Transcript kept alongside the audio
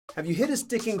Have you hit a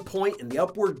sticking point in the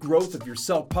upward growth of your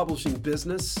self-publishing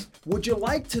business? Would you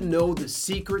like to know the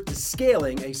secret to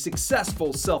scaling a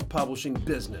successful self-publishing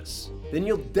business? Then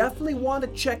you'll definitely want to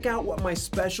check out what my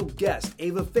special guest,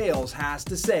 Ava Fales, has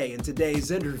to say in today's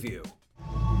interview.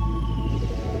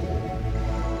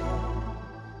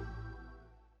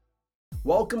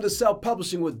 Welcome to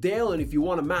Self-Publishing with Dale, and if you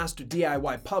want to master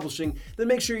DIY publishing, then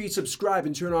make sure you subscribe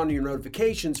and turn on your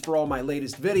notifications for all my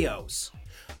latest videos.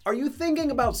 Are you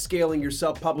thinking about scaling your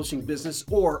self-publishing business,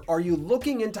 or are you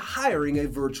looking into hiring a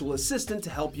virtual assistant to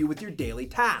help you with your daily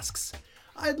tasks?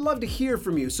 I'd love to hear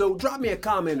from you, so drop me a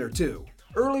comment or two.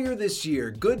 Earlier this year,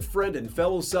 good friend and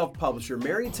fellow self-publisher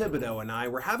Mary Thibodeau and I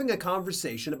were having a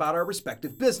conversation about our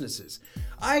respective businesses.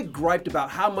 I had griped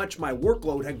about how much my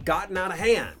workload had gotten out of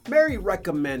hand. Mary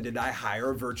recommended I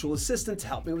hire a virtual assistant to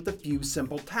help me with a few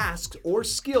simple tasks or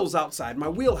skills outside my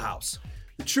wheelhouse.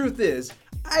 The truth is,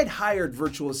 I'd hired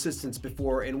virtual assistants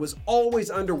before and was always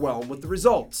underwhelmed with the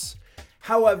results.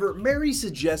 However, Mary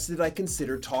suggested I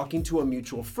consider talking to a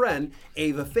mutual friend,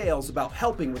 Ava Fales, about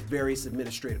helping with various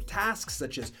administrative tasks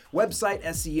such as website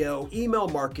SEO, email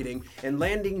marketing, and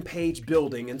landing page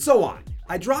building, and so on.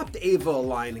 I dropped Ava a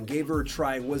line and gave her a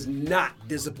try and was not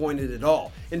disappointed at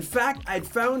all. In fact, I'd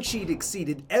found she'd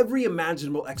exceeded every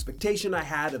imaginable expectation I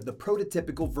had of the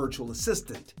prototypical virtual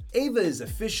assistant. Ava is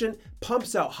efficient,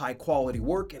 pumps out high quality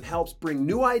work, and helps bring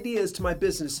new ideas to my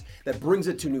business that brings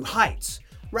it to new heights.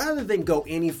 Rather than go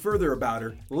any further about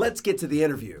her, let's get to the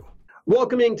interview.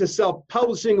 Welcoming to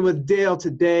Self-Publishing with Dale.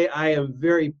 Today, I am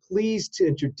very pleased to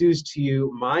introduce to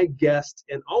you my guest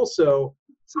and also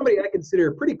somebody I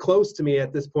consider pretty close to me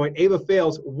at this point, Ava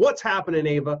Fales. What's happening,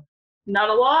 Ava? Not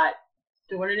a lot.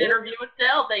 Doing an interview with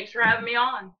Dale. Thanks for having me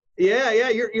on. Yeah,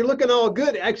 you're looking all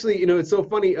good. Actually, it's so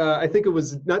funny. I think it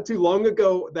was not too long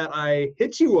ago that I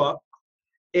hit you up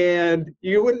and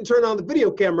you wouldn't turn on the video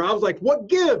camera. I was like, what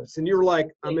gives? And you were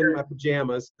like, I'm in my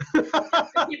pajamas.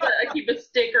 I keep a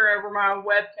sticker over my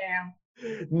webcam.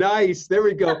 Nice. There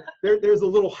we go. There's a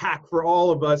little hack for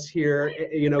all of us here.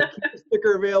 Keep the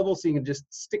sticker available so you can just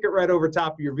stick it right over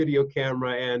top of your video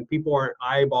camera and people aren't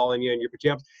eyeballing you in your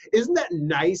pajamas. Isn't that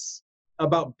nice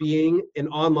about being an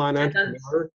online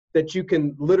entrepreneur, that you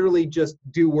can literally just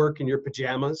do work in your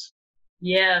pajamas?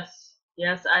 Yes,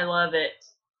 I love it.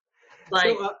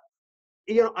 So,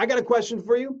 I got a question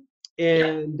for you,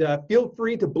 and feel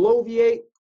free to bloviate.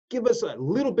 Give us a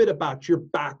little bit about your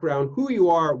background, who you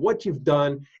are, what you've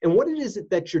done, and what it is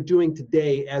that you're doing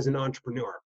today as an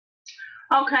entrepreneur.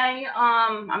 Okay,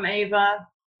 I'm Ava.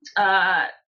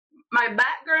 My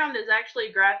background is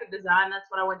actually graphic design. That's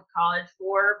what I went to college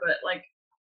for, but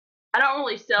I don't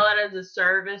really sell it as a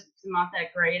service because I'm not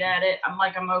that great at it. I'm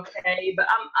okay, but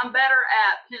I'm better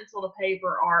at pencil to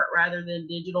paper art rather than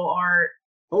digital art.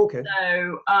 Okay.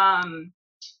 So,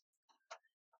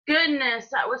 goodness,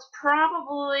 that was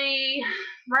probably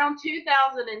around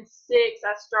 2006.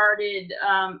 I started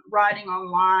writing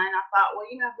online. I thought,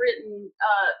 I've written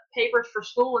papers for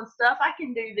school and stuff. I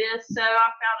can do this. So I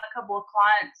found a couple of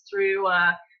clients through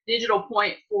Digital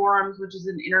Point Forums, which is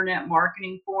an internet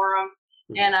marketing forum.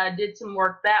 And I did some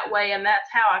work that way, and that's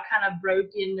how I kind of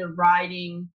broke into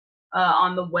writing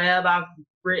on the web. I've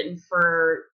written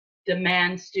for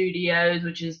Demand Studios,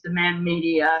 which is Demand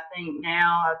Media, I think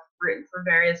now. I've written for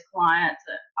various clients.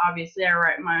 Obviously, I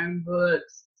write my own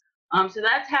books. So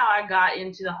that's how I got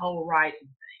into the whole writing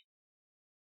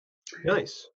thing.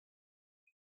 Nice.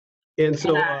 And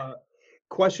so,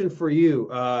 question for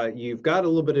you. You've got a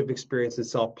little bit of experience in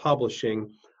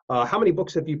self-publishing. How many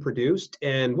books have you produced,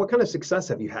 and what kind of success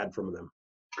have you had from them?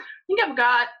 I think I've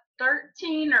got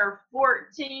 13 or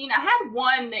 14. I had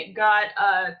one that got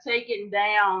taken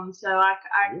down, so I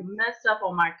messed up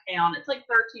on my count. It's like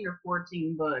 13 or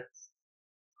 14 books.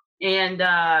 And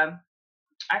I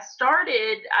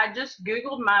just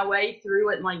Googled my way through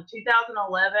it in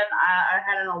 2011. I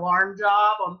had an alarm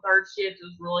job on third shift. It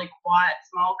was really quiet,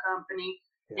 small company.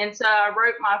 Yeah. And so I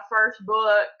wrote my first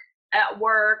book at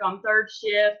work on third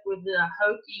shift with the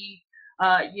hokey,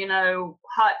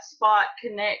 hotspot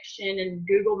connection, and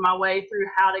Googled my way through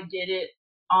how to get it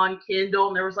on Kindle.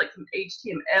 And there was some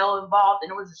HTML involved,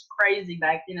 and it was just crazy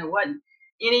back then. It wasn't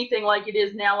anything like it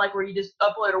is now, where you just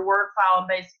upload a Word file and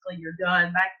basically you're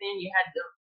done. Back then, you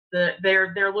had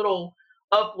their little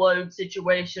upload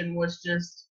situation was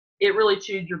just, it really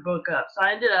chewed your book up. So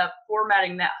I ended up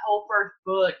formatting that whole first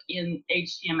book in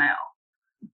HTML.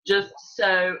 Just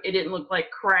so it didn't look like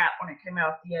crap when it came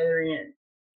out the other end.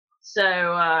 So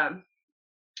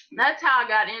that's how I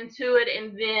got into it.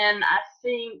 And then I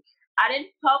think I didn't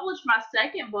publish my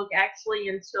second book actually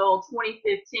until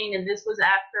 2015, and this was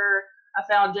after I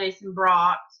found Jason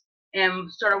Brock.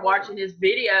 and started watching his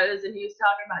videos, and he was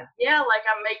talking about, yeah, like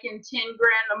I'm making 10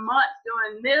 grand a month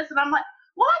doing this. And I'm like,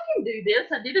 well, I can do this.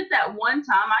 I did it that one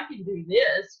time. I can do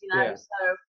this, you know? Yeah.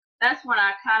 So that's when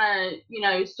I kind of, you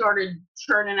know, started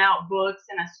churning out books,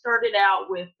 and I started out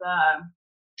with,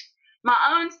 my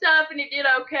own stuff, and it did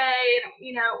okay. And,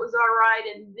 you know, it was all right.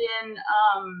 And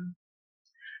then,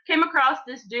 came across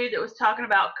this dude that was talking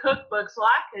about cookbooks. Well,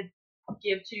 I could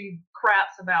give two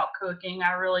craps about cooking.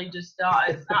 I really just thought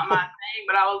it's not my thing,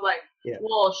 but I was like, Yeah.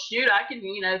 well, shoot, I can,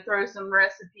 you know, throw some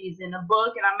recipes in a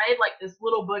book. And I made like this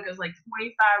little book. It was like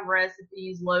 25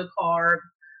 recipes, low carb.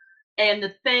 And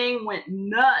the thing went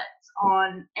nuts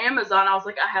on Amazon. I was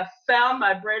like, I have found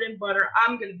my bread and butter.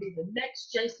 I'm going to be the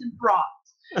next Jason Frost.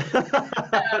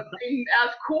 And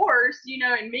of course, you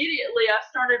know, immediately I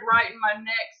started writing my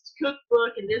next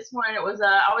cookbook, and this one, it was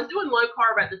I was doing low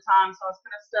carb at the time, so I was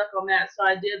kind of stuck on that. So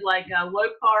I did like low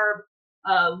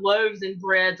carb loaves and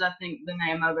breads, I think the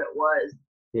name of it was.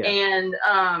 Yeah. And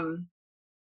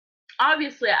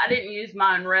obviously I didn't use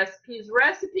my own recipes.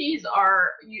 Recipes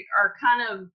are kind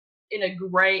of in a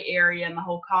gray area in the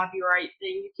whole copyright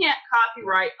thing. You can't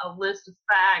copyright a list of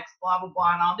facts, blah blah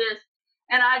blah, and all this.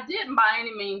 And I didn't by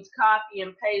any means copy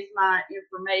and paste my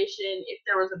information. If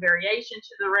there was a variation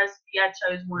to the recipe, I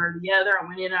chose one or the other. I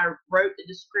went in, I wrote the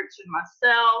description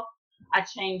myself. I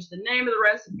changed the name of the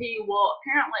recipe. Well,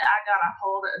 apparently I got a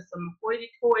hold of some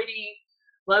hoity-toity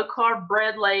low-carb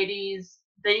bread ladies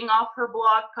thing off her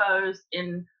blog post,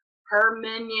 and her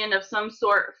minion of some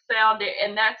sort found it,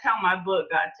 and that's how my book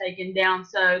got taken down.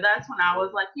 So that's when I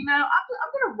was like, you know,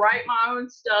 I'm going to write my own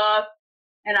stuff.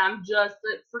 And I'm just,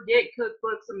 forget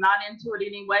cookbooks. I'm not into it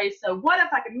anyway. So what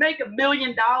if I could make $1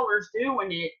 million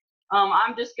doing it?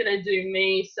 I'm just going to do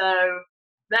me. So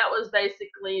that was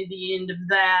basically the end of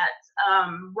that.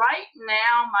 Right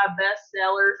now, my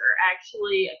bestsellers are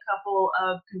actually a couple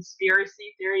of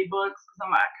conspiracy theory books,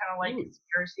 because I kind of like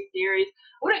conspiracy theories.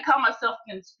 I wouldn't call myself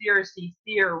a conspiracy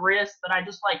theorist, but I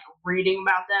just like reading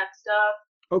about that stuff.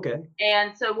 Okay.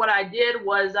 And so what I did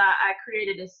was I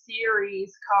created a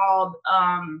series called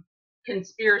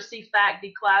Conspiracy Fact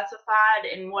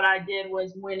Declassified. And what I did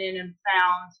was went in and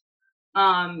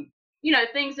found, you know,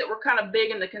 things that were kind of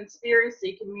big in the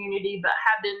conspiracy community, but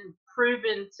have been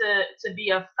proven to be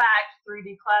a fact through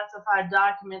declassified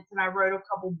documents. And I wrote a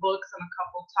couple books on a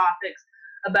couple topics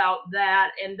about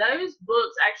that. And those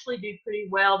books actually do pretty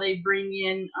well. They bring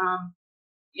in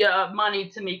money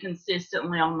to me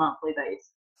consistently on a monthly basis.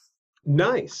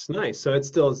 Nice. So it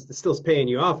still's paying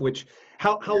you off. Which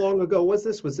how long ago was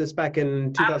this? Was this back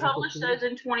in 2015? I published those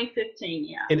in 2015.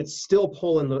 Yeah. And it's still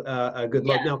pulling a good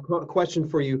load. Yeah. Now, question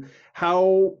for you: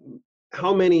 how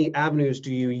many avenues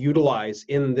do you utilize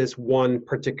in this one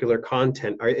particular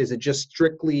content? Is it just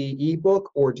strictly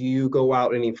ebook, or do you go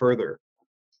out any further?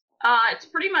 It's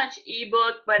pretty much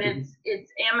ebook, but it's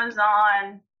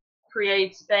Amazon,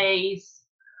 CreateSpace.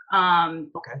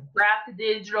 Graphic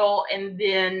Digital, and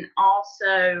then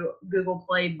also Google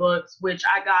Play Books, which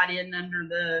I got in under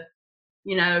the,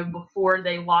 you know, before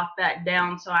they locked that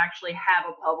down. So I actually have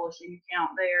a publishing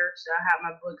account there. So I have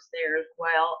my books there as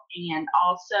well. And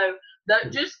also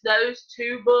just those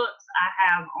two books I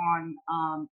have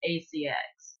on ACX.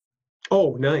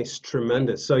 Oh, nice.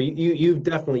 Tremendous. So you've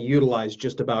definitely utilized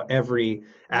just about every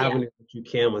avenue that you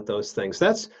can with those things.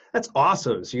 That's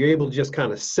awesome. So you're able to just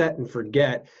kind of set and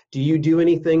forget. Do you do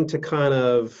anything to kind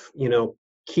of, you know,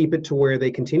 keep it to where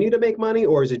they continue to make money,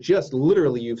 or is it just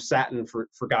literally you've sat and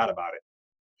forgot about it?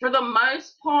 For the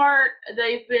most part,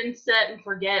 they've been set and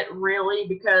forget, really,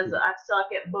 because I suck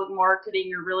at book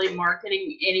marketing or really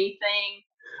marketing anything.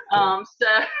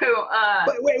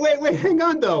 Wait, hang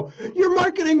on though. You're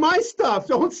marketing my stuff.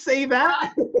 Don't say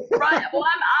that. Right. Well,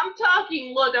 I'm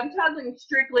talking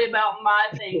strictly about my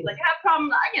things. Like, I have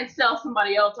problems. I can sell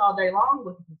somebody else all day long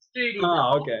with the studio.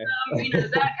 Oh, okay. You know,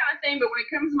 that kind of thing. But when it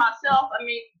comes to myself, I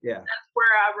mean, that's where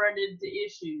I run into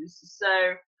issues.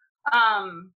 So,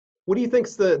 what do you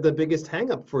think's the biggest hang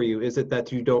up for you? Is it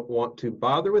that you don't want to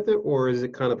bother with it, or is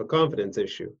it kind of a confidence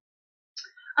issue?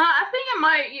 I think it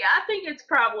might. Yeah, I think it's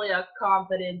probably a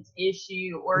confidence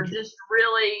issue, or just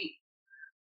really,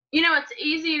 you know, it's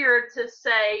easier to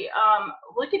say,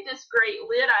 look at this great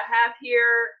lid I have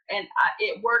here, and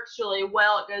it works really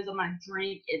well. It goes on my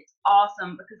drink. It's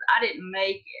awesome, because I didn't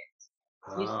make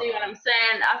it. You see what I'm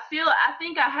saying? I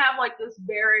think I have like this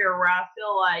barrier where I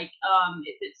feel like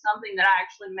if it's something that I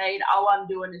actually made, all I'm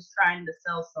doing is trying to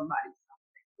sell somebody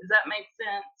something. Does that make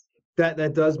sense?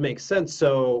 That does make sense.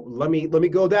 So let me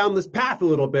go down this path a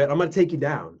little bit. I'm going to take you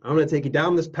down. I'm going to take you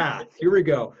down this path. Here we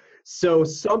go. So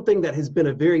something that has been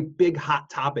a very big hot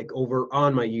topic over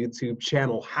on my YouTube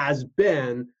channel has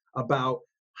been about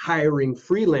hiring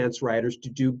freelance writers to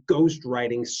do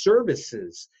ghostwriting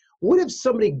services. What if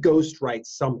somebody ghostwrites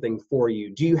something for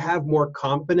you? Do you have more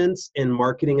confidence in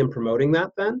marketing and promoting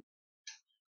that then?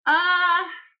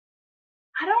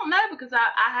 I don't know because I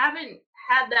haven't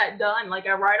had that done. Like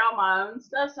I write all my own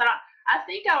stuff, so I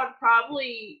think I would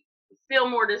probably feel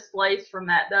more displaced from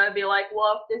that. Though I'd be like,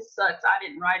 well, if this sucks, I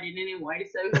didn't write it anyway.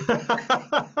 So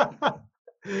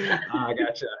I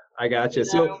gotcha. you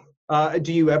So, know,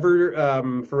 do you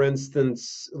ever, for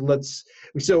instance,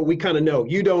 so we kind of know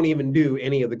you don't even do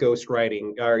any of the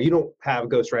ghostwriting, or you don't have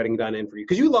ghostwriting done in for you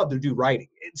because you love to do writing.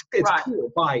 It's right. cool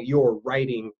to buy your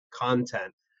writing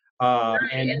content. Right.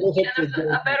 And And we'll hopefully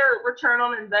there's a better return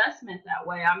on investment that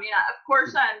way. I mean, of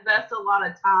course, I invest a lot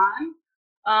of time,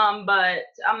 but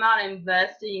I'm not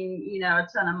investing, a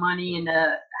ton of money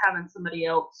into having somebody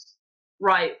else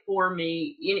write for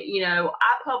me. I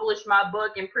publish my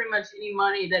book, and pretty much any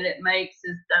money that it makes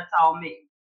that's all me.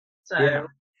 Yeah,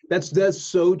 So that's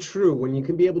so true. When you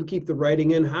can be able to keep the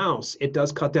writing in house, it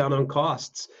does cut down on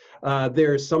costs.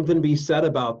 There's something to be said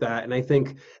about that, and I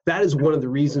think that is one of the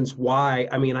reasons why.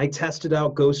 I mean, I tested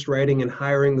out ghostwriting and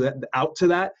hiring out to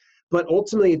that, but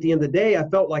ultimately, at the end of the day, I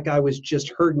felt like I was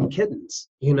just herding kittens.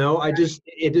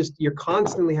 You're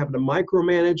constantly having to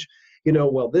micromanage.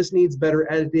 Well, this needs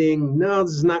better editing. No,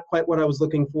 this is not quite what I was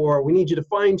looking for. We need you to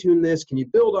fine tune this. Can you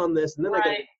build on this? And then I got to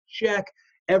right. check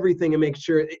everything and make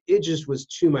sure it just was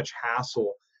too much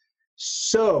hassle.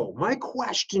 So my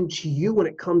question to you when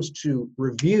it comes to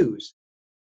reviews,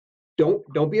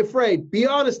 don't be afraid. Be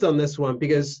honest on this one,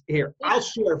 because here, Yeah. I'll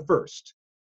share first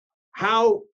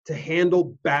how to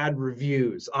handle bad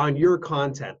reviews on your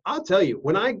content. I'll tell you,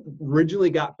 when I originally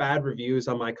got bad reviews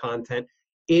on my content,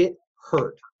 it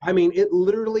hurt. I mean, it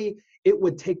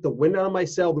would take the wind out of my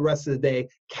sail the rest of the day.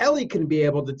 Kelly can be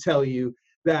able to tell you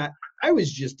that I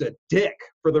was just a dick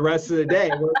for the rest of the day.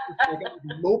 Where I was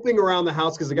moping around the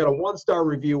house because I got a 1-star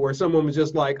review where someone was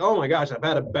just like, "Oh my gosh, I've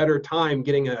had a better time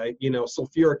getting a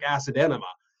sulfuric acid enema."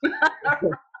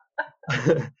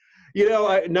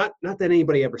 Not that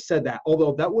anybody ever said that,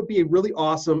 although that would be really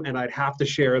awesome, and I'd have to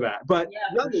share that. But Yeah,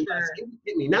 for nonetheless, sure. it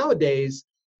hit me. Nowadays,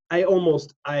 I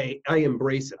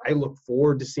embrace it. I look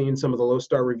forward to seeing some of the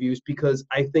low-star reviews because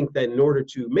I think that in order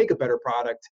to make a better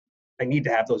product, I need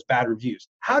to have those bad reviews.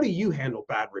 How do you handle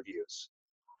bad reviews?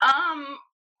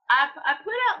 I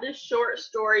put out this short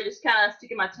story, just kind of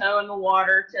sticking my toe in the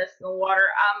water, testing the water.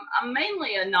 I'm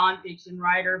mainly a nonfiction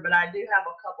writer, but I do have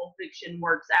a couple fiction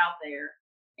works out there.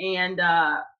 And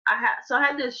I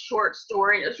had this short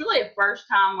story. It was really a first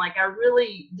time, like I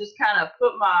really just kind of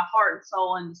put my heart and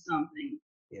soul into something.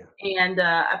 Yeah. And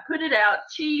I put it out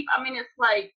cheap. I mean, it's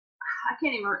like I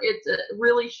can't even. It's a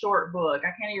really short book.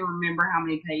 I can't even remember how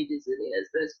many pages it is,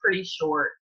 but it's pretty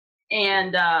short.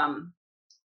 And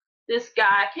this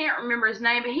guy, I can't remember his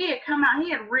name, but he had come out.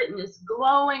 He had written this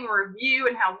glowing review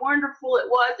and how wonderful it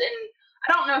was. And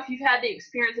I don't know if you've had the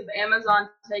experience of Amazon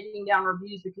taking down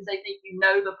reviews because they think you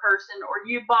know the person or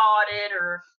you bought it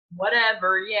or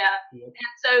whatever. Yeah. Yep. And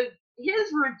so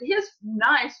his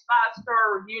nice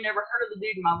 5-star review. Never heard of the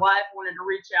dude in my life. Wanted to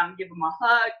reach out and give him a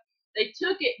hug. They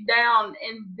took it down,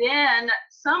 and then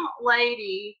some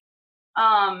lady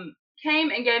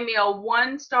came and gave me a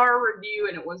 1-star review,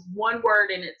 and it was one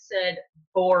word, and it said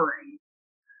boring.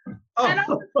 Oh. And I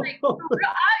was like, for real,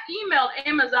 I emailed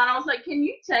Amazon. I was like, can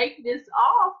you take this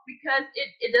off because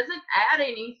it doesn't add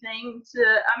anything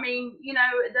to. I mean,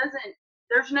 it doesn't.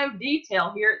 There's no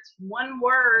detail here. It's one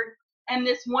word, and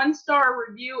this 1-star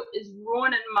review is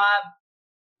ruining my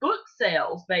book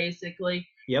sales basically.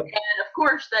 Yep. And of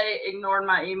course they ignored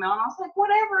my email, and I was like,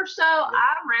 whatever. So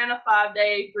I ran a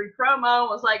 5-day free promo and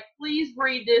was like, please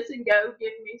read this and go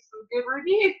give me some good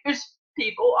reviews,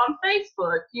 people on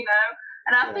Facebook,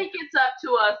 and I think it's up to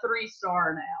a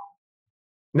 3-star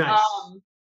now. Nice.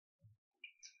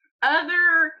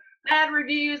 Other bad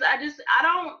reviews, I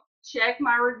don't check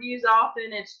my reviews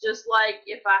often. It's just like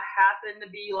if I happen to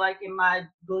be like in my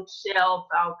bookshelf,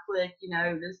 I'll click,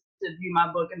 just to view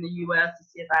my book in the US to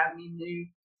see if I have any new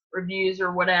reviews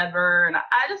or whatever. And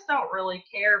I just don't really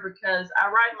care because I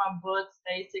write my books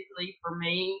basically for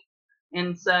me.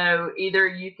 And so either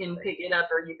you can pick it up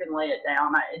or you can lay it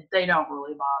down. They don't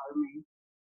really bother me.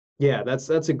 Yeah, that's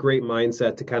a great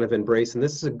mindset to kind of embrace. And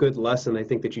this is a good lesson I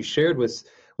think that you shared with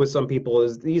some people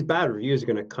is these bad reviews are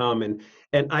going to come. And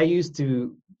I used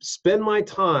to spend my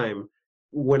time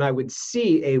when I would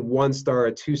see a 1-star,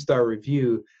 a 2-star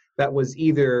review that was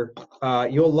either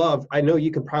you'll love. I know you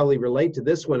can probably relate to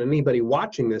this one. Anybody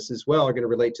watching this as well are going to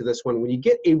relate to this one. When you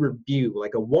get a review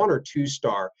like a 1 or 2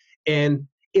 star, and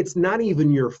it's not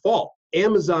even your fault.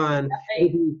 Amazon,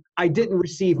 Right. I didn't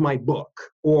receive my book,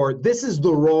 or this is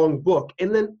the wrong book.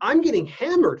 And then I'm getting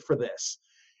hammered for this.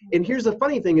 And here's the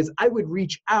funny thing is I would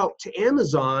reach out to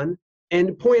Amazon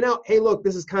and point out, hey, look,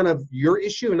 this is kind of your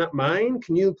issue and not mine.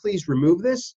 Can you please remove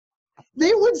this?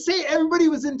 They would say everybody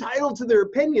was entitled to their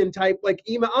opinion type like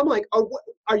email. I'm like, oh, what,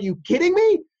 are you kidding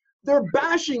me? They're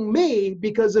bashing me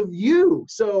because of you.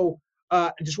 So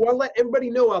I just want to let everybody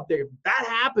know out there, if that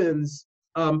happens,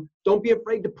 don't be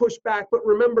afraid to push back. But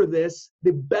remember this,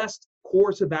 the best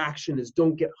course of action is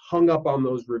don't get hung up on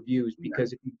those reviews,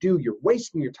 because if you do, you're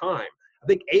wasting your time. I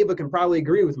think Ava can probably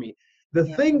agree with me. The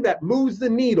thing that moves the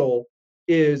needle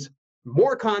is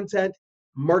more content,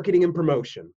 marketing, and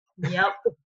promotion. Yep.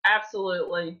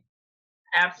 Absolutely.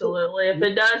 Absolutely. If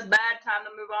it does bad, time to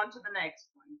move on to the next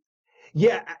one.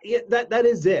 Yeah, that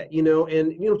is it,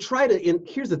 and try to, and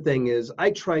here's the thing is I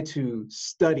try to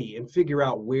study and figure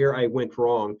out where I went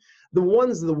wrong. The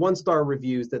one-star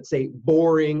reviews that say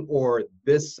boring or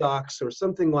this sucks or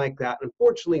something like that,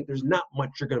 unfortunately, there's not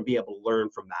much you're going to be able to learn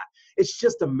from that. It's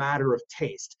just a matter of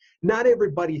taste. Not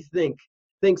everybody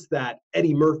thinks that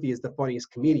Eddie Murphy is the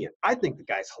funniest comedian. I think the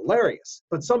guy's hilarious,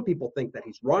 but some people think that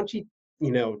he's raunchy,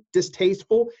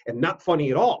 distasteful, and not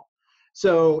funny at all.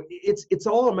 So it's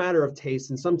all a matter of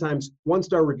taste, and sometimes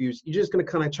one-star reviews, you're just going to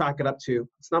kind of chalk it up to,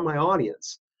 it's not my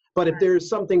audience. But if there's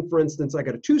something, for instance, I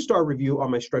got a 2-star review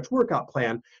on my stretch workout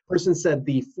plan. Person said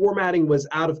the formatting was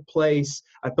out of place.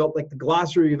 I felt like the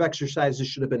glossary of exercises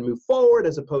should have been moved forward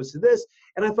as opposed to this.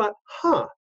 And I thought,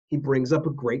 he brings up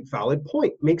a great valid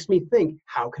point. Makes me think,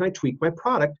 how can I tweak my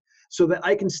product so that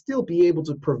I can still be able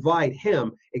to provide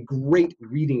him a great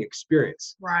reading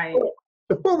experience? Right.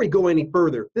 Before we go any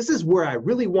further, this is where I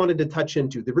really wanted to touch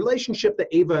into. The relationship that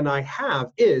Ava and I have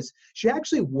is she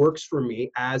actually works for me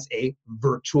as a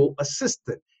virtual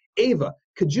assistant. Ava,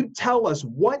 could you tell us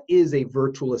what is a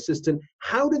virtual assistant?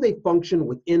 How do they function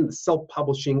within the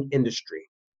self-publishing industry?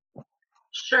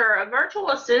 Sure. A virtual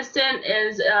assistant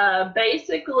is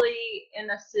basically an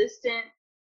assistant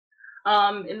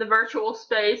in the virtual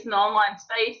space, in the online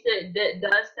space that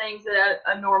does things that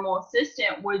a normal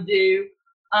assistant would do.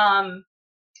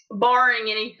 Barring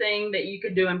anything that you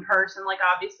could do in person, like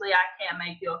obviously I can't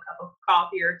make you a cup of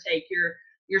coffee or take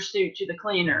your suit to the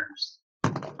cleaners.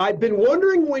 I've been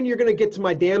wondering when you're going to get to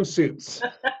my damn suits.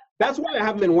 That's why I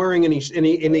haven't been wearing any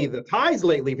of the ties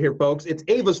lately here, folks. It's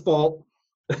Ava's fault.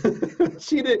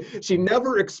 She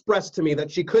never expressed to me that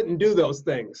she couldn't do those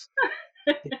things.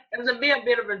 It'll be a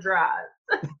bit of a drive.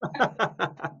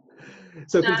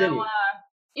 So continue.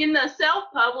 In the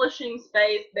self-publishing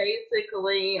space,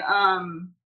 basically,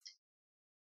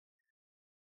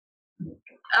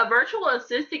 a virtual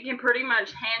assistant can pretty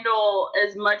much handle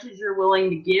as much as you're willing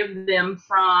to give them,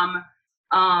 from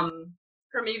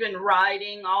even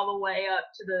writing all the way up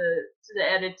to the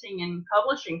editing and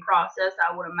publishing process,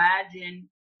 I would imagine.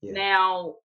 Yeah.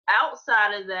 Now,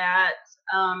 outside of that,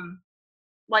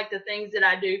 like the things that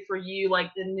I do for you,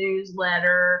 like the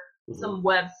newsletter, some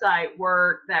website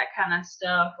work, that kind of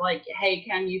stuff, like, hey,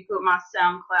 can you put my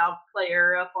SoundCloud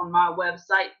player up on my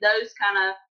website? Those kind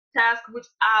of tasks, which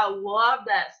I love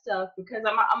that stuff because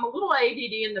I'm a little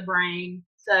ADD in the brain.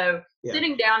 So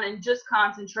sitting down and just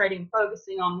concentrating,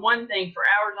 focusing on one thing for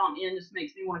hours on end just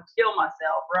makes me want to kill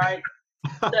myself, right?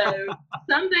 So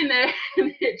something that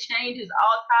changes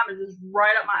all the time is just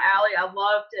right up my alley. I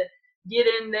love to get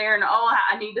in there and,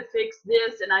 I need to fix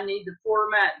this, and I need to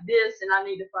format this, and I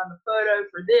need to find the photo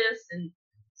for this. And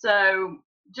so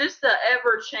just the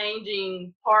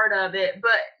ever-changing part of it,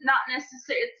 but not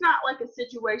necessarily, it's not like a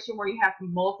situation where you have to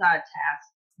multitask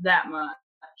that much.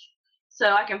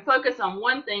 So I can focus on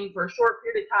one thing for a short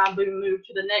period of time, boom, move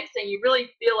to the next thing. You really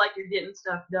feel like you're getting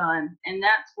stuff done. And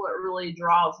that's what really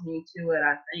draws me to it,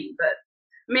 I think. But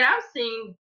I mean, I've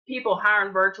seen people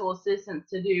hiring virtual assistants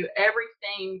to do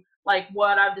everything like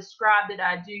what I've described that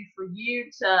I do for you,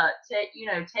 to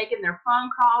taking their phone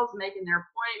calls, making their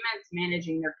appointments,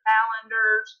 managing their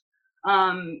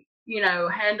calendars,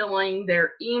 handling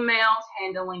their emails,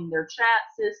 handling their chat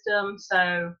system.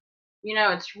 So,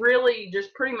 it's really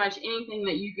just pretty much anything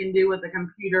that you can do with a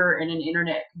computer and an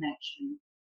internet connection.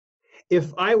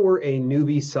 If I were a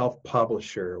newbie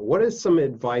self-publisher, what is some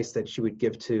advice that you would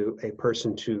give to a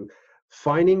person to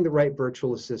finding the right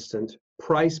virtual assistant,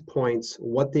 price points,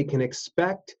 what they can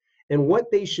expect, and what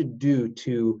they should do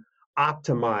to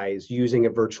optimize using a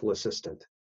virtual assistant?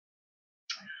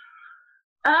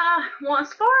 Well,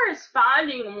 as far as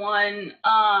finding one,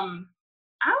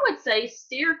 I would say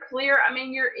steer clear. I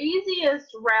mean, your easiest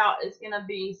route is going to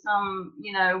be some,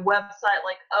 website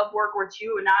like Upwork, which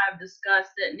you and I have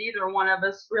discussed that neither one of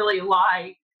us really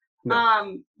like.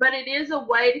 No. But it is a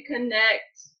way to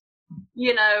connect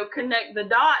the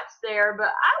dots there. But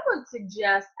I would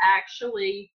suggest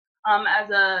actually, as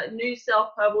a new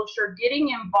self-publisher, getting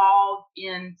involved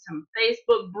in some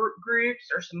Facebook groups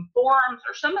or some forums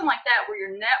or something like that where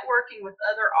you're networking with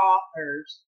other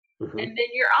authors. Mm-hmm. And then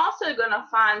you're also going to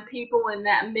find people in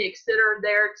that mix that are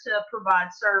there to provide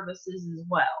services as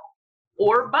well,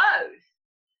 or both.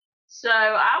 So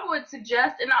I would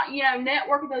suggest, and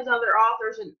network with those other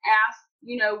authors and ask,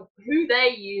 who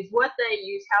they use, what they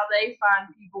use, how they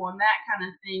find people, and that kind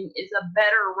of thing is a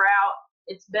better route.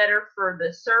 It's better for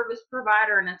the service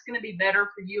provider, and it's going to be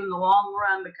better for you in the long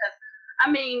run because, I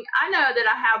know that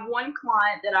I have one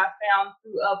client that I found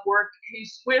through Upwork who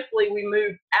swiftly we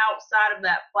moved outside of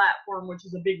that platform, which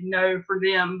is a big no for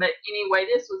them. But anyway,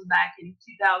 this was back in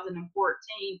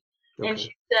 2014, and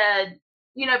she said,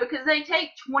 because they take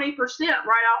 20%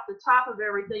 right off the top of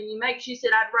everything you make. She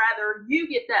said, I'd rather you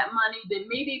get that money than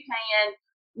me be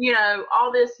paying,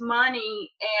 all this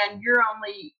money and you're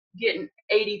only getting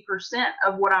 80%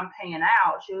 of what I'm paying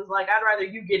out. She was like, I'd rather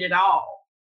you get it all.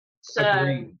 So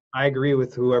I agree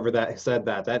with whoever that said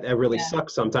that. That really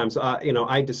sucks sometimes.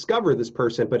 I discover this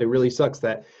person, but it really sucks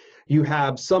that you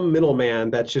have some middleman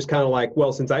that's just kind of like,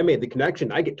 well, since I made the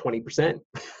connection, I get 20%.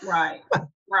 Right,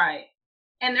 right.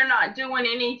 And they're not doing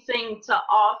anything to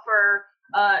offer,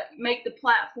 make the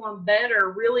platform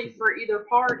better really for either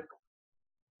party.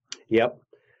 Yep.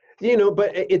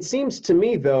 But it seems to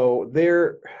me though,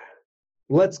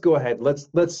 let's go ahead.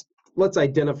 Let's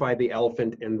identify the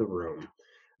elephant in the room.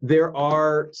 There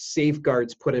are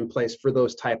safeguards put in place for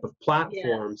those type of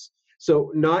platforms. Yes.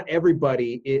 So not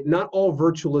all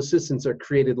virtual assistants are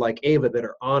created like Ava that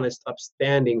are honest,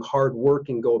 upstanding,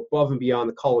 hardworking, go above and beyond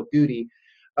the call of duty.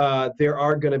 There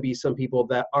are going to be some people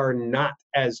that are not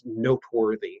as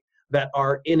noteworthy, that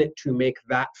are in it to make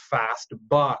that fast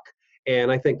buck.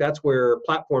 And I think that's where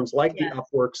platforms like the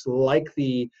Upworks, like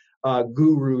the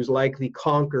Gurus, like the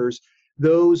Conkers,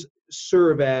 those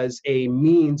serve as a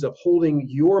means of holding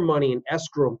your money in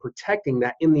escrow and protecting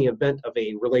that in the event of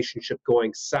a relationship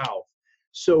going south.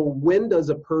 So when does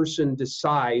a person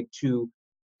decide to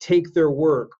take their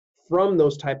work from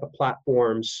those type of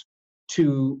platforms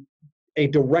to a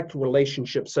direct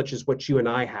relationship such as what you and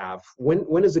I have?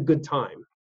 When is a good time?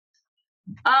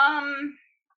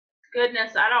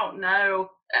 Goodness, I don't know.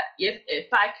 If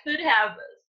I could have,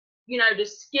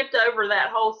 just skipped over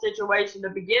that whole situation to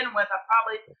begin with, I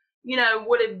probably,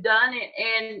 would have done it.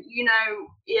 And,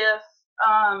 if,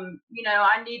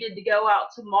 I needed to go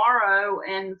out tomorrow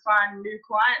and find new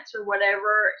clients or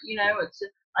whatever, it's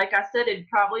like I said, it'd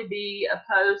probably be a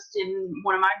post in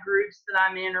one of my groups that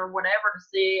I'm in or whatever to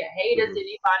see, hey, does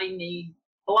anybody need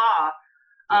blah?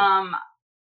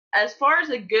 As far as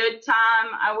a good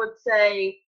time, I would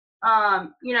say,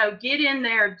 get in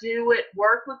there, do it,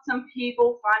 work with some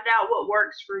people, find out what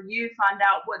works for you, find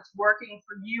out what's working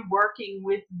for you, working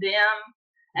with them.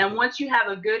 And once you have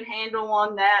a good handle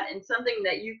on that and something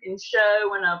that you can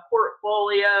show in a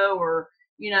portfolio or,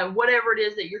 whatever it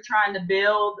is that you're trying to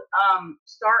build,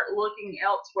 start looking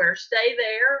elsewhere. Stay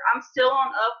there. I'm still on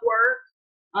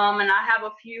Upwork. And I have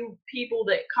a few people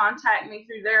that contact me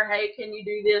through there. Hey, can you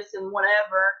do this and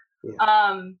whatever?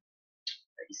 Yeah.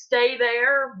 Stay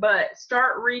there, but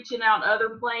start reaching out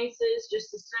other places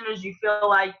just as soon as you feel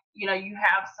like, you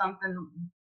have something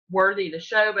worthy to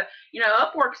show. But,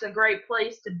 Upwork's a great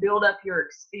place to build up your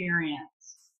experience.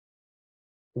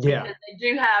 Yeah. Because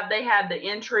they have the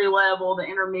entry level, the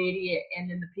intermediate, and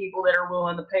then the people that are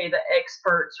willing to pay the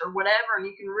experts or whatever. And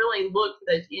you can really look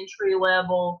for those entry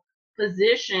level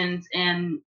positions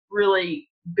and really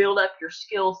build up your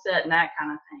skill set and that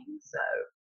kind of thing. So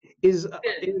is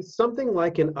something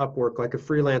like an Upwork, like a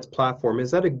freelance platform,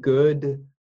 is that a good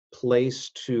place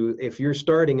to, if you're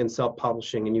starting in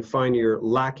self-publishing and you find you're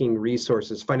lacking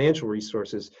resources, financial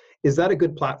resources, is that a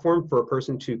good platform for a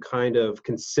person to kind of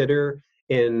consider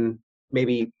in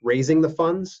maybe raising the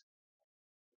funds?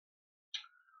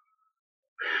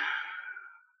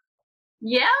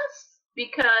 Yes,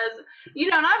 because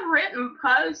and I've written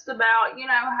posts about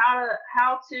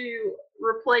how to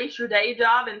replace your day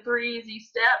job in 3 easy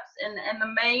steps, and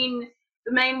the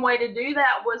main way to do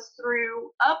that was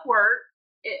through Upwork.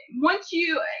 Once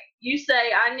you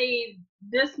say I need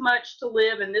this much to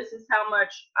live and this is how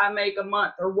much I make a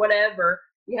month or whatever,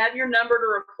 you have your number to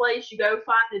replace. You go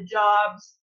find the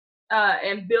jobs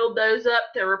and build those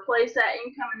up to replace that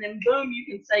income, and then boom, you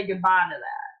can say goodbye to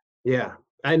that. Yeah.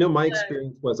 I know my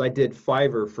experience was I did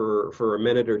Fiverr for a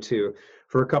minute or two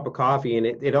for a cup of coffee, and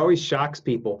it always shocks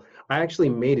people. I actually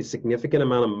made a significant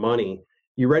amount of money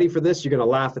You ready for this? You're going to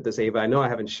laugh at this, Ava. I know I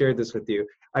haven't shared this with you.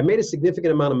 I made a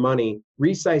significant amount of money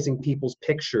resizing people's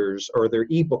pictures or their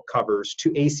ebook covers to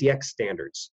ACX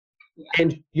standards. Yeah.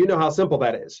 And you know how simple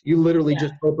that is. You literally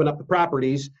just open up the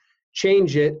properties,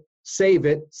 change it, save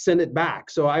it, send it back.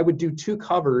 So I would do 2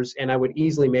 covers and I would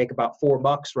easily make about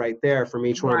 $4 right there from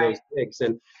each one of those gigs.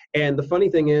 And the funny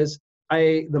thing is,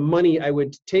 the money I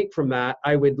would take from that,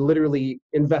 I would literally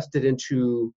invest it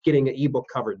into getting an ebook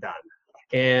cover done.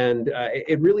 And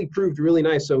it really proved really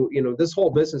nice. So, this whole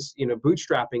business,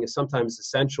 bootstrapping is sometimes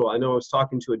essential. I know I was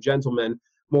talking to a gentleman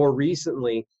more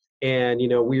recently, and,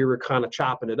 we were kind of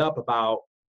chopping it up about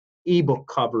ebook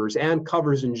covers and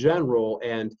covers in general.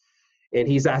 And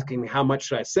he's asking me, how much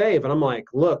should I save? And I'm like,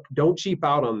 look, don't cheap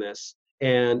out on this.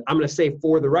 And I'm going to say,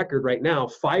 for the record right now,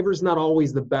 Fiverr's not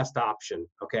always the best option.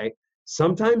 Okay.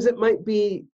 Sometimes it might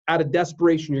be out of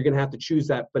desperation, you're going to have to choose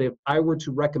that. But if I were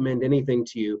to recommend anything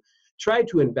to you, try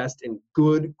to invest in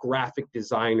good graphic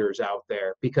designers out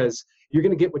there, because you're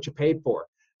going to get what you paid for.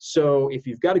 So if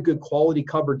you've got a good quality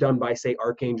cover done by, say,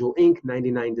 Archangel Ink,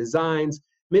 99 Designs,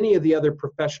 many of the other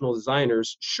professional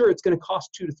designers, sure, it's going to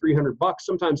cost $200 to $300,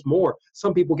 sometimes more.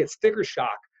 Some people get sticker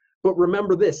shock. But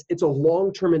remember this, it's a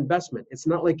long-term investment. It's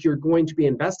not like you're going to be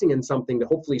investing in something that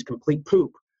hopefully is complete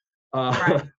poop.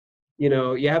 Right.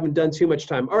 You haven't done too much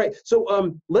time. All right,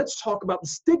 so let's talk about the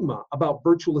stigma about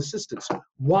virtual assistants.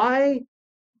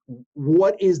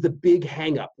 What is the big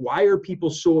hang up? Why are people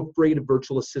so afraid of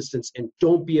virtual assistants? And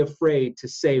don't be afraid to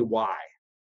say why.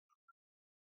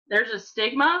 There's a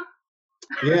stigma?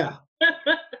 Yeah.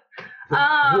 What?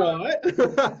 Right.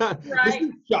 This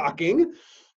is shocking.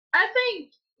 I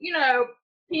think,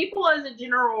 people as a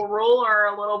general rule are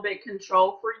a little bit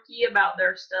control freaky about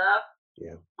their stuff.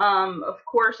 Yeah. Of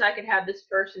course, I could have this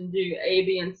person do A,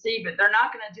 B, and C, but they're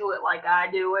not going to do it like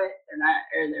I do it.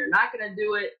 They're not going to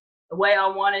do it the way I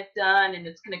want it done, and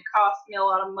it's going to cost me a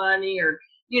lot of money. Or,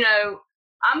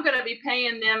 I'm going to be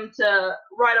paying them to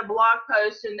write a blog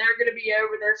post, and they're going to be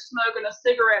over there smoking a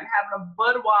cigarette and having a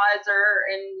Budweiser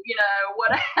and,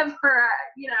 whatever.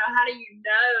 How do you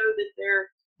know that they're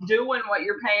doing what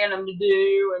you're paying them to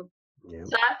do? And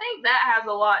so I think that has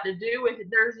a lot to do with it.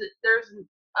 There's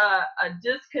a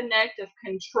disconnect of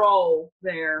control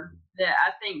there that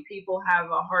I think people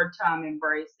have a hard time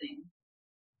embracing.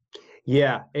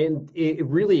 Yeah, and it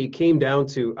really came down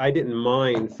to, I didn't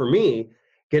mind, for me,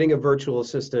 getting a virtual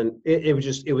assistant.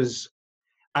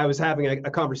 I was having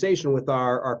a conversation with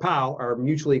our pal, our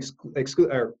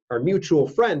our mutual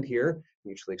friend here,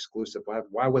 mutually exclusive.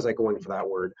 Why was I going for that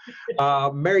word?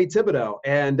 Mary Thibodeau,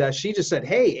 and she just said,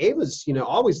 "Hey, Ava's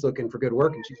always looking for good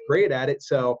work, and she's great at it."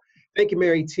 So thank you,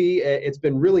 Mary T. It's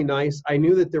been really nice. I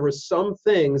knew that there were some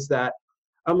things that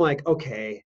I'm like,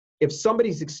 okay, if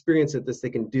somebody's experienced at this, they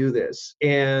can do this.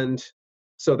 And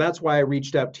so that's why I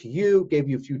reached out to you, gave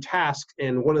you a few tasks.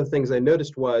 And one of the things I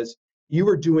noticed was you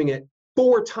were doing it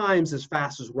 4 times as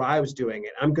fast as I was doing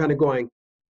it. I'm kind of going,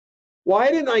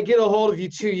 why didn't I get a hold of you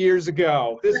 2 years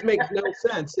ago? This makes no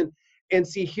sense. And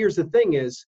see, here's the thing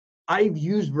is, I've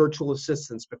used virtual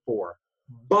assistants before,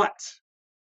 but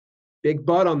big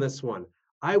but on this one,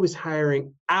 I was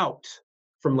hiring out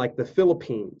from like the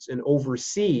Philippines and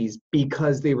overseas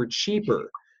because they were cheaper.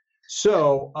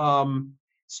 So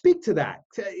speak to that.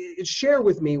 Share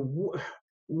with me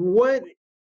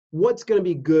what's going to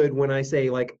be good when I say,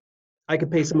 like, I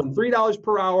could pay someone $3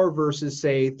 per hour versus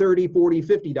say $30, $40,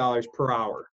 $50 per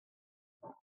hour.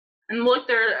 And look,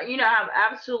 I have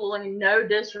absolutely no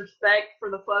disrespect for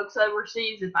the folks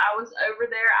overseas. If I was over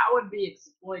there, I would be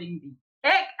exploiting the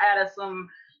heck out of some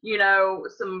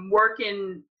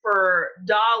working for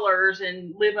dollars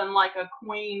and living like a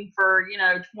queen for,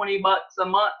 $20 a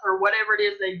month or whatever it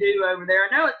is they do over there.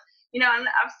 I know it's, and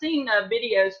I've seen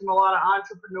videos from a lot of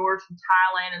entrepreneurs from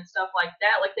Thailand and stuff like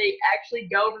that. Like, they actually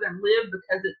go over there and live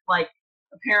because it's like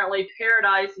apparently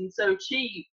paradise and so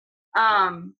cheap.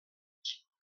 I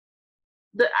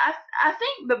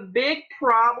think the big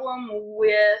problem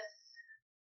with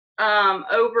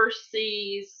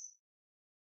overseas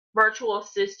virtual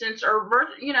assistants or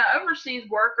overseas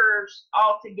workers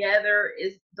altogether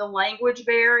is the language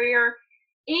barrier.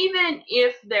 Even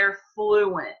if they're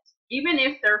fluent,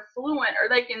 or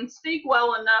they can speak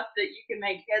well enough that you can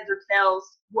make heads or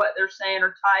tails what they're saying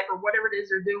or type or whatever it is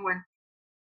they're doing,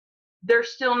 they're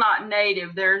still not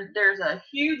native. There's a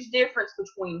huge difference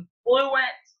between fluent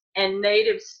and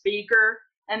native speaker,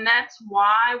 and that's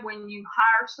why when you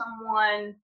hire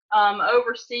someone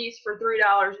overseas for $3 an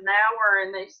hour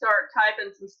and they start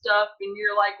typing some stuff and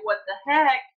you're like, what the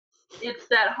heck? It's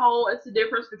the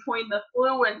difference between the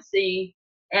fluency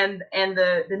and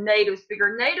the native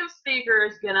speaker. Native speaker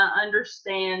is going to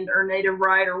understand, or native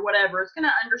writer, whatever, is going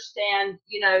to understand,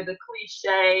 the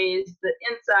cliches, the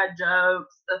inside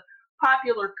jokes, the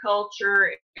popular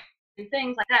culture, and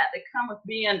things like that come with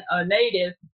being a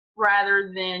native,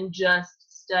 rather than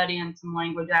just studying some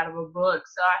language out of a book.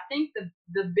 So I think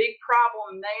the big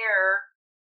problem there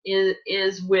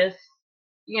is with,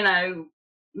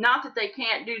 not that they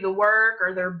can't do the work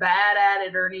or they're bad at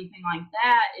it or anything like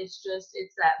that. It's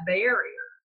that barrier.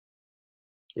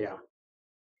 Yeah.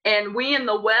 And we in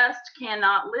the West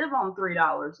cannot live on $3 an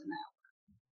hour.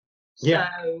 Yeah.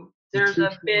 So there's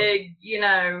a big,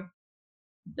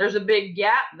 there's a big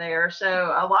gap there. So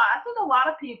I think a lot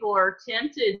of people are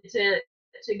tempted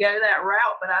to go that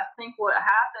route, but I think what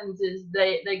happens is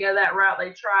they go that route, they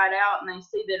try it out, and they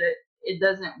see that it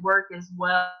doesn't work as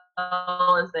well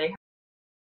as they.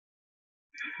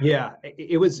 Yeah,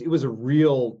 it was a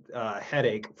real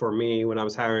headache for me when I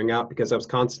was hiring out, because I was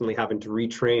constantly having to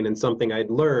retrain. And something I'd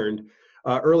learned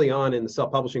early on in the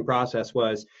self-publishing process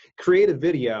was create a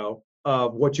video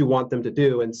of what you want them to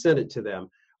do and send it to them.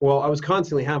 Well, I was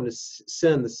constantly having to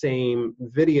send the same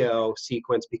video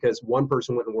sequence because one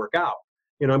person wouldn't work out.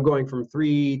 I'm going from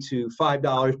 $3 to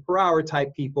 $5 per hour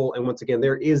type people. And once again,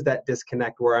 there is that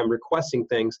disconnect where I'm requesting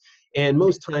things. And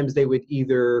most times they would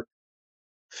either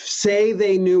say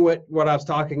they knew what I was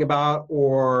talking about,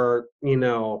 or,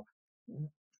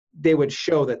 they would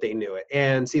show that they knew it.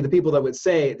 And see, the people that would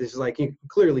say, this is like, you can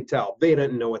clearly tell they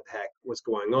didn't know what the heck was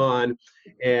going on.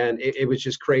 And it was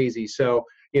just crazy. So,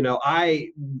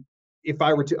 if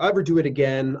I were to ever do it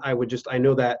again, I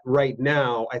know that right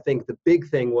now, I think the big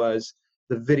thing was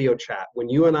the video chat. When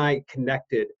you and I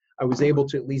connected, I was able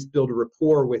to at least build a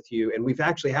rapport with you. And we've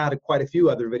actually had quite a few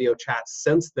other video chats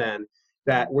since then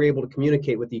that we're able to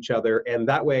communicate with each other. And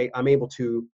that way I'm able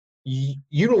to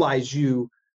utilize you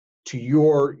to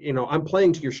your, I'm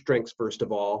playing to your strengths, first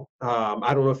of all.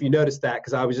 I don't know if you noticed that,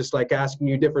 because I was just like asking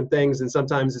you different things. And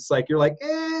sometimes it's like, you're like,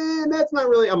 that's not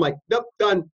really, I'm like, nope,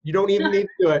 done. You don't even need to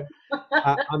do it.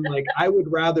 I'm like, I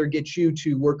would rather get you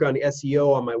to work on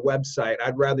SEO on my website.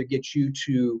 I'd rather get you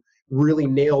to really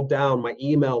nail down my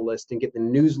email list and get the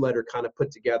newsletter kind of put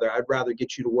together. I'd rather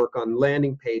get you to work on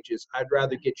landing pages. I'd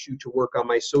rather get you to work on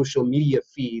my social media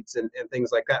feeds and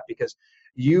things like that, because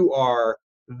you are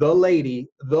the lady,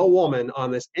 the woman on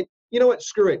this. And you know what?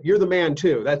 Screw it. You're the man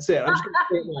too. That's it. I'm just going to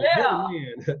say it. Yeah.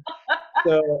 You're the man.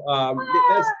 So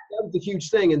that was a huge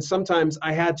thing. And sometimes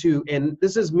I had to, and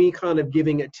this is me kind of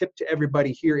giving a tip to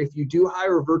everybody here. If you do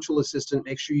hire a virtual assistant,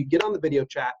 make sure you get on the video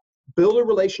chat, build a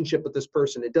relationship with this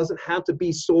person. It doesn't have to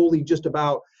be solely just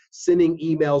about sending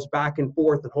emails back and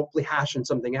forth and hopefully hashing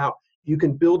something out. You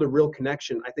can build a real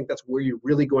connection. I think that's where you're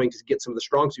really going to get some of the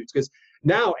strong suits. Because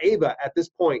now, Ava, at this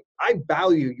point, I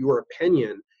value your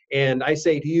opinion. And I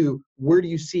say to you, where do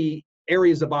you see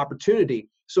areas of opportunity?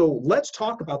 So let's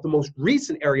talk about the most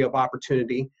recent area of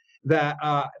opportunity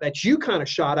that you kind of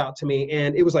shot out to me.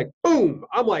 And it was like, boom.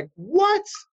 I'm like, what?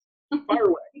 Fire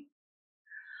away.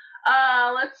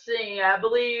 Let's see. I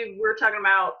believe we're talking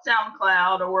about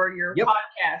SoundCloud or your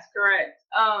podcast, correct?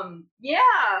 Yeah.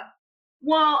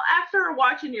 Well, after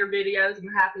watching your videos, I'm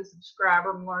a happy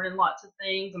subscriber. I'm learning lots of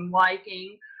things. I'm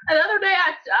liking. And the other day,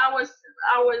 I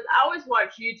always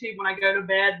watch YouTube when I go to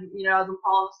bed. As I'm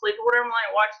falling asleep or whatever. I'm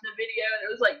like watching the video, and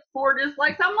it was like 4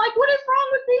 dislikes. I'm like, what is wrong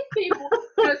with these people?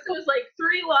 So it was like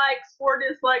 3 likes, 4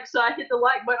 dislikes. So I hit the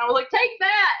like button. I was like, take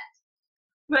that.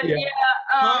 But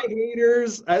hi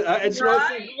haters. I just want to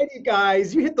say, hi you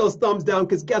guys. You hit those thumbs down,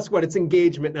 because guess what? It's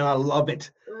engagement, and I love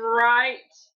it. Right.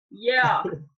 Yeah.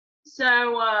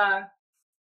 So I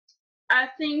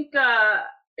think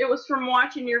it was from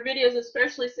watching your videos,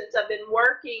 especially since I've been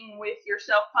working with your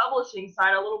self-publishing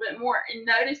site a little bit more, and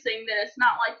noticing that it's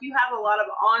not like you have a lot of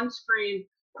on-screen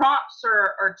prompts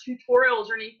or tutorials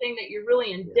or anything that you're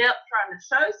really in depth trying to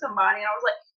show somebody. And I was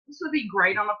like, this would be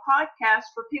great on a podcast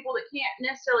for people that can't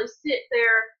necessarily sit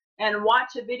there and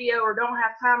watch a video or don't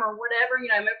have time or whatever.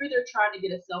 Maybe they're trying to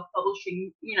get a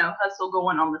self-publishing, hustle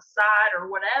going on the side or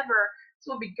whatever.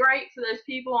 So it'd be great for those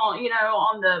people on,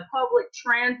 on the public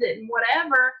transit and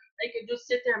whatever. They could just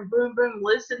sit there and boom, boom,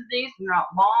 listen to these. They're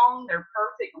not long. They're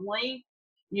perfect length.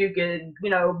 You could,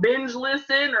 binge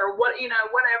listen or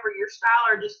whatever your style,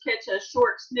 or just catch a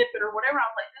short snippet or whatever. I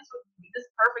was like, this would be this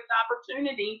perfect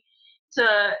opportunity to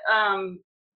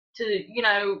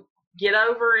get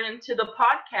over into the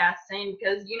podcast scene,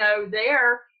 because,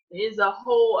 there is a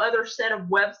whole other set of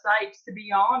websites to be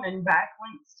on and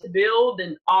backlinks to build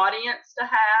and audience to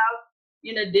have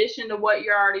in addition to what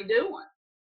you're already doing.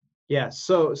 Yeah,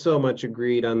 so much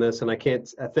agreed on this, and I can't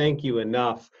thank you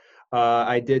enough.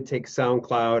 I did take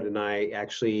SoundCloud, and I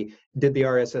actually did the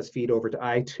RSS feed over to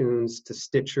iTunes, to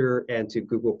Stitcher, and to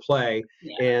Google Play.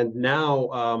 Yeah. And now,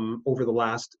 over the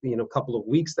last couple of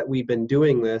weeks that we've been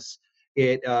doing this,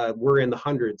 we're in the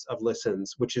hundreds of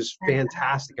listens, which is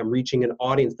fantastic. I'm reaching an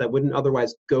audience that wouldn't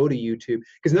otherwise go to YouTube,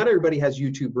 because not everybody has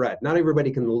YouTube Red. Not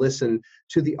everybody can listen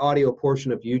to the audio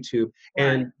portion of YouTube.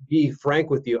 And be frank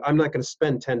with you, I'm not going to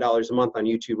spend $10 a month on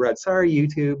YouTube Red. Sorry,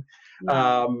 YouTube.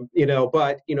 But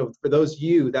for those of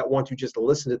you that want to just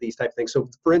listen to these type of things. So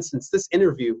for instance, this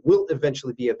interview will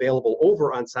eventually be available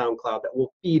over on SoundCloud that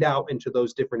will feed out into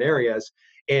those different areas.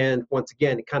 And once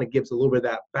again, it kind of gives a little bit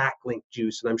of that backlink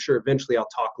juice. And I'm sure eventually I'll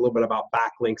talk a little bit about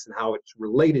backlinks and how it's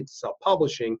related to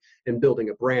self-publishing and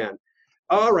building a brand.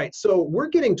 All right, so we're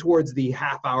getting towards the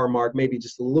half-hour mark, maybe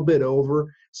just a little bit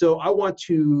over. So I want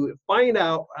to find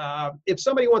out if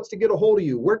somebody wants to get a hold of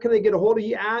you, where can they get a hold of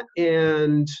you at?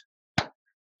 And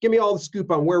give me all the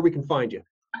scoop on where we can find you.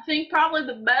 I think probably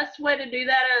the best way to do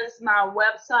that is my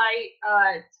website.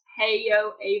 It's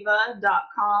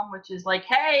heyyoava.com, which is like,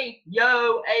 hey,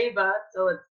 yo, Ava. So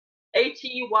it's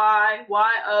HEYYOAVA,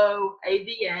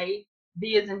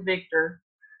 V as in Victor.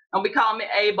 Don't be calling me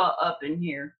Ava up in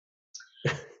here.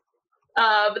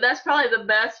 But that's probably the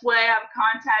best way. I have a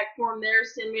contact form there.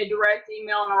 Send me a direct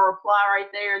email and I'll reply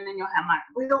right there. And then you'll have my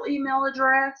real email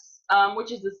address,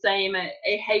 which is the same at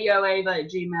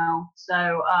heyyoava@gmail.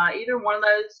 So either one of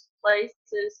those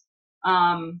places.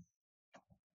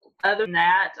 Other than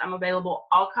that, I'm available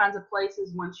all kinds of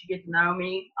places once you get to know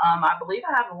me. I believe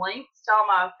I have links to all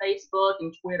my Facebook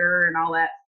and Twitter and all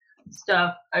that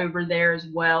stuff over there as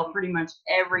well. Pretty much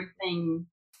everything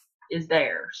is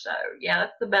there. So yeah,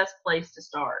 that's the best place to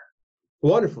start.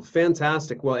 Wonderful.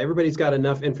 Fantastic. Well, everybody's got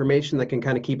enough information that can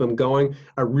kind of keep them going.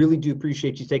 I really do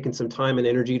appreciate you taking some time and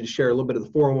energy to share a little bit of the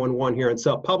 411 here on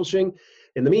self-publishing.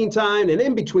 In the meantime and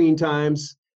in between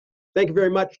times, thank you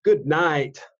very much. Good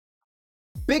night.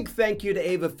 Big thank you to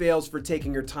Ava Fales for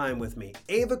taking her time with me.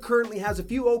 Ava currently has a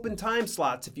few open time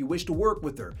slots if you wish to work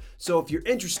with her. So if you're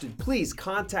interested, please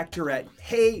contact her at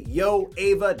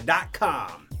heyyoava.com.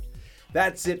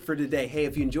 That's it for today. Hey,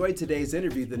 if you enjoyed today's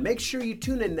interview, then make sure you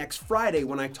tune in next Friday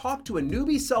when I talk to a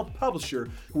newbie self-publisher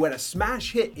who had a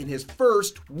smash hit in his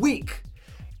first week.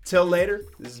 Till later,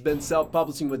 this has been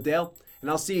Self-Publishing with Dale, and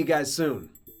I'll see you guys soon.